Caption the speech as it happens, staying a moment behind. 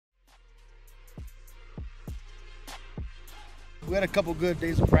had a couple good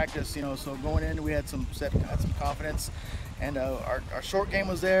days of practice, you know. So going in, we had some confidence, and our short game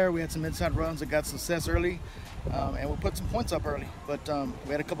was there. We had some inside runs that got success early, and we put some points up early. But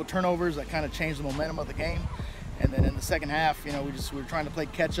we had a couple turnovers that kind of changed the momentum of the game. And then in the second half, you know, we were trying to play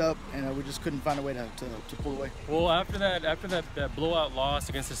catch up, and we just couldn't find a way to pull away. Well, after that blowout loss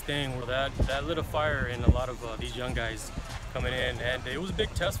against the Sting, well, that lit a fire in a lot of these young guys coming in, and it was a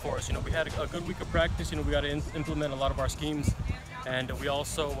big test for us. You know, we had a good week of practice. You know, we got to implement a lot of our schemes, and we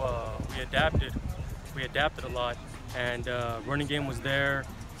also we adapted a lot, and running game was there,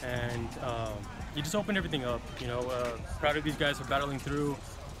 and you just opened everything up. You know, proud of these guys for battling through.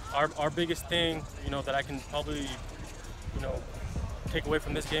 Our biggest thing, you know, that I can probably, you know, take away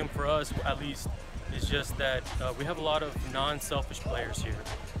from this game for us, at least, is just that we have a lot of non-selfish players here.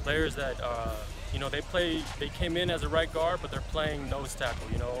 Players that, you know, they came in as a right guard, but they're playing nose tackle,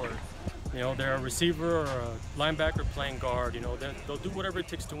 you know, or, you know, they're a receiver or a linebacker playing guard. You know, they'll do whatever it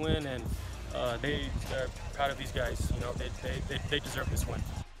takes to win, and they're proud of these guys. You know, they deserve this win.